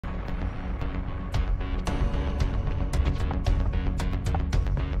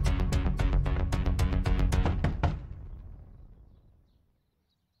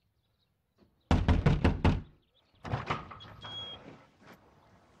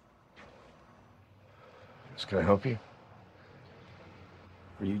Can I help you?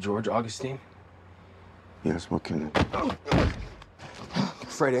 Are you George Augustine? Yes, what can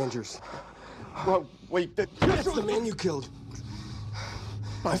Fred Andrews. Well, wait, That's the man you killed.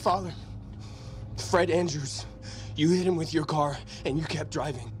 My father. Fred Andrews. You hit him with your car, and you kept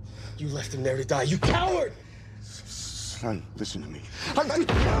driving. You left him there to die. You coward! Son, listen to me.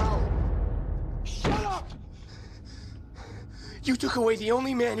 No! Shut up! You took away the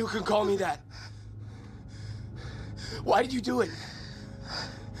only man who could call me that. Why did you do it?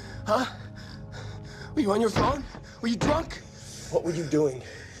 Huh? Were you on your phone? Were you drunk? What were you doing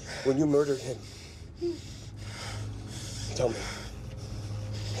when you murdered him? Tell me.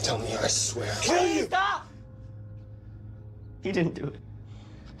 Tell me, I swear. Kill you! Stop! He didn't do it.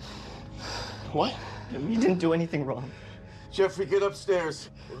 What? He didn't do anything wrong. Jeffrey, get upstairs.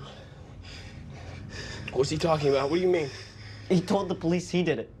 What's he talking about? What do you mean? He told the police he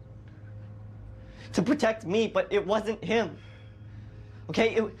did it. To protect me, but it wasn't him.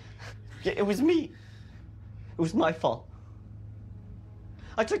 Okay? It was me. It was my fault.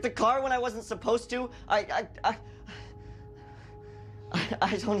 I took the car when I wasn't supposed to. I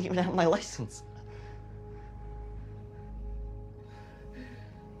don't even have my license.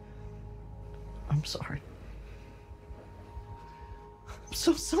 I'm sorry. I'm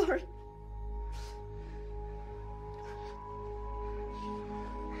so sorry.